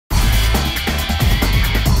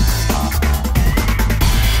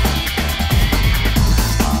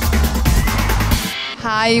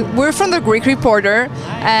Hi, we're from the Greek Reporter,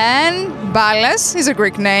 and Ballas is a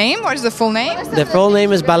Greek name. What is the full name? The full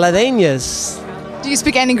name is Baladenias. Do you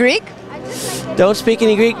speak any Greek? Don't speak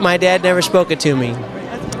any Greek. My dad never spoke it to me.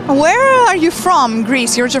 Where are you from,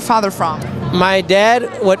 Greece? Where's your father from? My dad,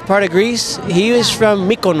 what part of Greece? He was from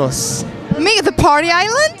Mykonos, The party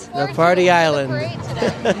island? the party island.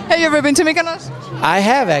 Have you ever been to Mykonos? I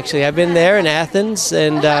have actually. I've been there in Athens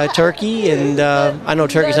and Turkey, and I know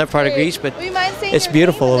Turkey's not part of Greece, but it's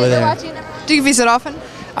beautiful over there. Do you visit often?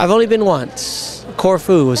 I've only been once.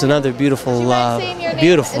 Corfu was another beautiful.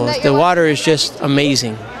 The water is just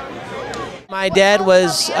amazing. My dad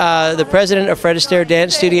was the president of Fred Astaire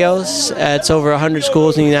Dance Studios. It's over 100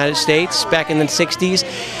 schools in the United States back in the 60s.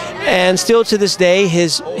 And still to this day,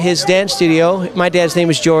 his dance studio, my dad's name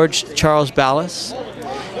is George Charles Ballas,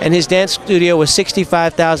 and his dance studio was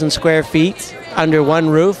 65,000 square feet under one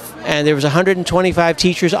roof, and there was 125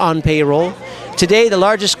 teachers on payroll. Today, the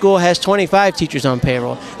largest school has 25 teachers on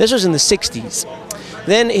payroll. This was in the 60s.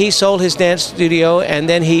 Then he sold his dance studio, and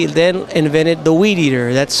then he invented the weed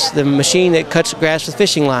eater. That's the machine that cuts grass with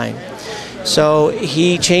fishing line. So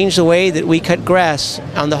he changed the way that we cut grass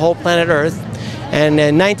on the whole planet Earth. And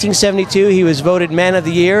in 1972, he was voted Man of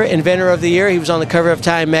the Year, Inventor of the Year. He was on the cover of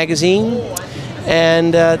Time magazine.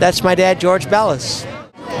 And that's my dad, George Ballas.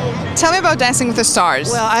 Tell me about Dancing with the Stars.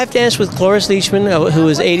 Well, I've danced with Cloris Leachman, who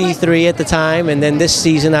was 83 at the time, and then this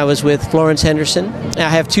season I was with Florence Henderson. I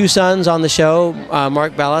have two sons on the show.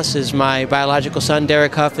 Mark Ballas is my biological son,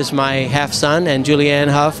 Derek Huff is my half-son, and Julianne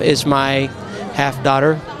Huff is my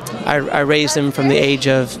half-daughter. I raised them from the age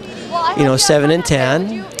of, 7 and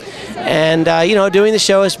 10. And, doing the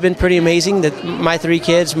show has been pretty amazing. My three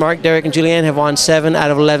kids, Mark, Derek, and Julianne, have won 7 out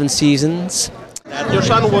of 11 seasons. Your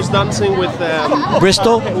son was dancing with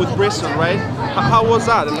Bristol. With Bristol, right? How was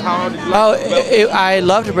that, and how did you like I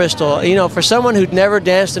loved Bristol. For someone who'd never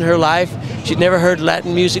danced in her life, she'd never heard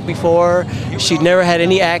Latin music before, she'd never had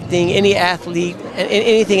any acting, any athlete,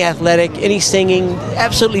 anything athletic, any singing,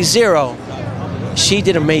 absolutely zero. She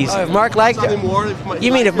did amazing. If Mark liked her,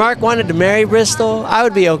 you mean if Mark wanted to marry Bristol, I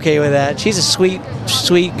would be okay with that. She's a sweet,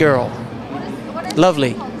 sweet girl.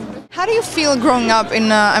 Lovely. How do you feel growing up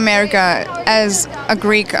in America as a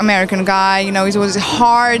Greek-American guy? It was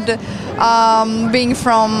hard being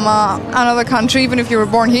from another country, even if you were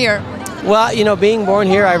born here. Well, being born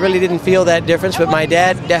here, I really didn't feel that difference, but my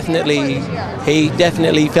dad definitely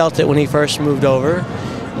felt it when he first moved over.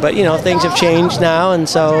 But, things have changed now, and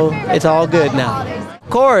so it's all good now. Of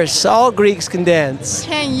course, all Greeks can dance.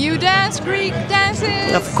 Can you dance Greek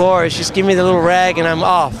dances? Of course, just give me the little rag and I'm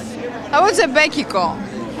off. How about Zebekiko?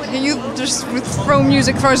 Can you just throw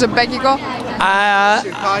music for Zebekiko?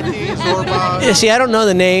 See, I don't know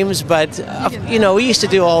the names, but, we used to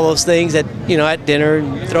do all those things at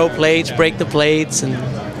dinner, throw plates, break the plates, and...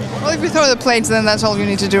 Well, if you throw the plates, then that's all you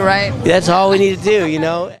need to do, right? That's all we need to do,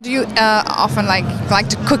 Do you often like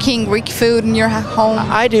to cooking Greek food in your home?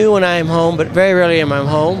 I do when I'm home, but very rarely am I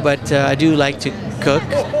home, but I do like to cook.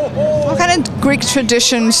 What kind of Greek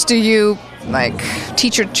traditions do you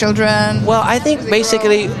teach your children? Well, I think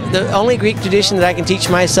basically the only Greek tradition that I can teach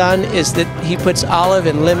my son is that he puts olive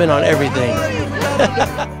and lemon on everything.